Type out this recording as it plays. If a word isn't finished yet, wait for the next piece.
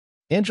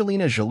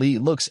Angelina Jolie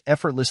looks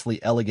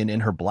effortlessly elegant in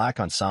her black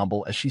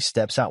ensemble as she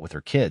steps out with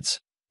her kids,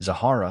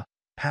 Zahara,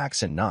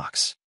 Pax, and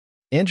Knox.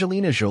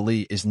 Angelina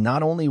Jolie is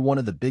not only one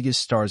of the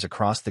biggest stars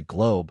across the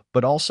globe,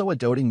 but also a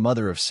doting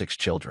mother of 6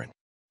 children.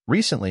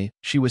 Recently,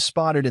 she was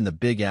spotted in the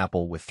Big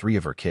Apple with 3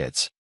 of her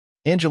kids.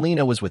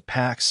 Angelina was with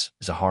Pax,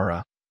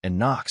 Zahara, and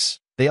Knox.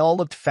 They all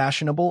looked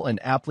fashionable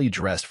and aptly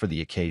dressed for the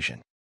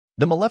occasion.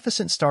 The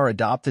Maleficent star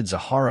adopted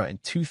Zahara in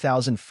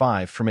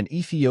 2005 from an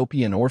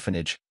Ethiopian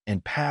orphanage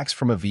and Pax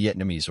from a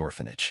Vietnamese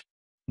orphanage.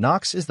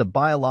 Knox is the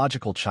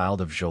biological child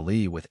of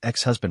Jolie with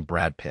ex-husband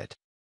Brad Pitt.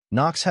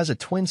 Knox has a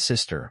twin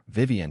sister,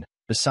 Vivian,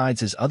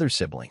 besides his other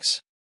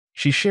siblings.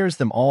 She shares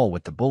them all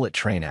with the Bullet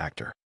Train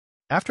actor.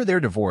 After their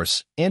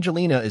divorce,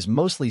 Angelina is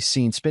mostly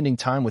seen spending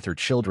time with her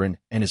children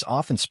and is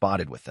often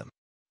spotted with them.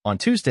 On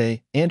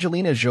Tuesday,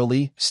 Angelina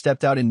Jolie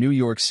stepped out in New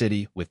York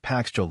City with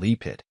Pax Jolie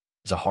Pitt,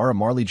 Zahara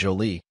Marley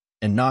Jolie,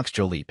 and Knox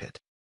Jolie Pitt.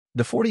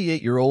 The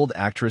 48-year-old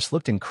actress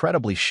looked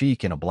incredibly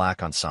chic in a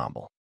black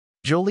ensemble.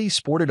 Jolie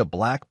sported a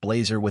black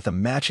blazer with a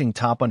matching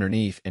top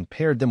underneath and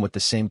paired them with the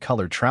same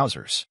colored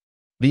trousers.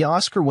 The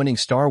Oscar-winning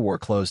star wore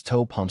closed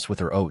toe pumps with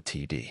her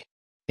OOTD.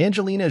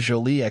 Angelina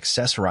Jolie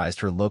accessorized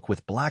her look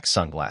with black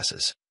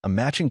sunglasses, a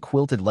matching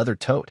quilted leather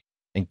tote,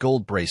 and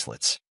gold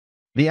bracelets.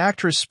 The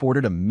actress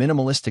sported a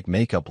minimalistic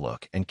makeup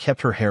look and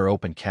kept her hair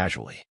open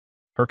casually.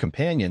 Her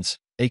companions,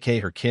 aka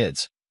her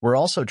kids, were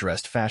also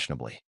dressed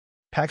fashionably.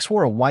 Pax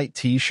wore a white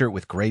t-shirt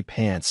with gray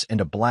pants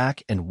and a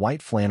black and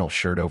white flannel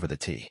shirt over the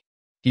tee.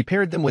 He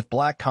paired them with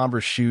black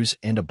Converse shoes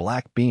and a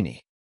black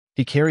beanie.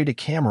 He carried a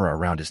camera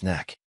around his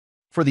neck.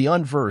 For the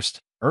unversed,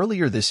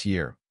 earlier this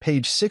year,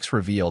 Page 6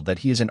 revealed that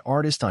he is an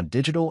artist on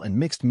digital and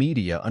mixed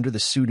media under the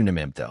pseudonym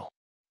Emtho.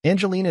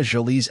 Angelina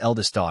Jolie's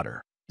eldest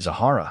daughter,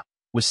 Zahara,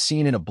 was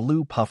seen in a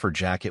blue puffer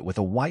jacket with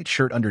a white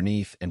shirt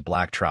underneath and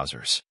black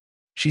trousers.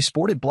 She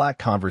sported black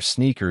Converse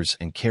sneakers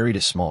and carried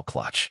a small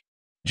clutch.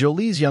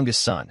 Jolie's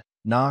youngest son,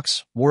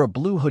 Knox, wore a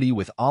blue hoodie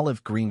with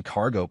olive green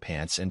cargo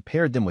pants and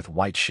paired them with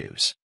white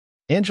shoes.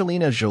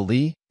 Angelina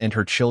Jolie and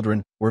her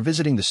children were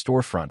visiting the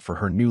storefront for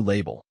her new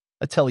label,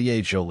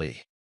 Atelier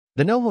Jolie.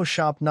 The NoHo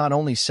shop not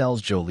only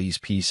sells Jolie's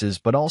pieces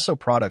but also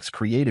products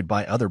created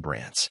by other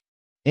brands.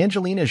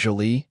 Angelina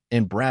Jolie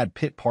and Brad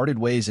Pitt parted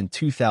ways in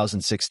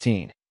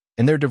 2016,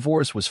 and their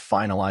divorce was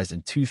finalized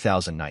in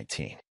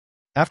 2019.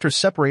 After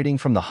separating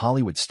from the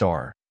Hollywood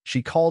star,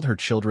 she called her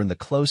children the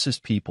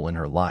closest people in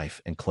her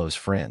life and close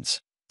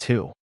friends,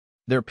 too.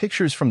 Their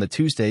pictures from the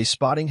Tuesday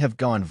spotting have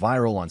gone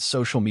viral on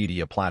social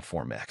media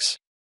platform X.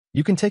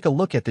 You can take a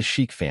look at the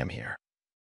chic fam here.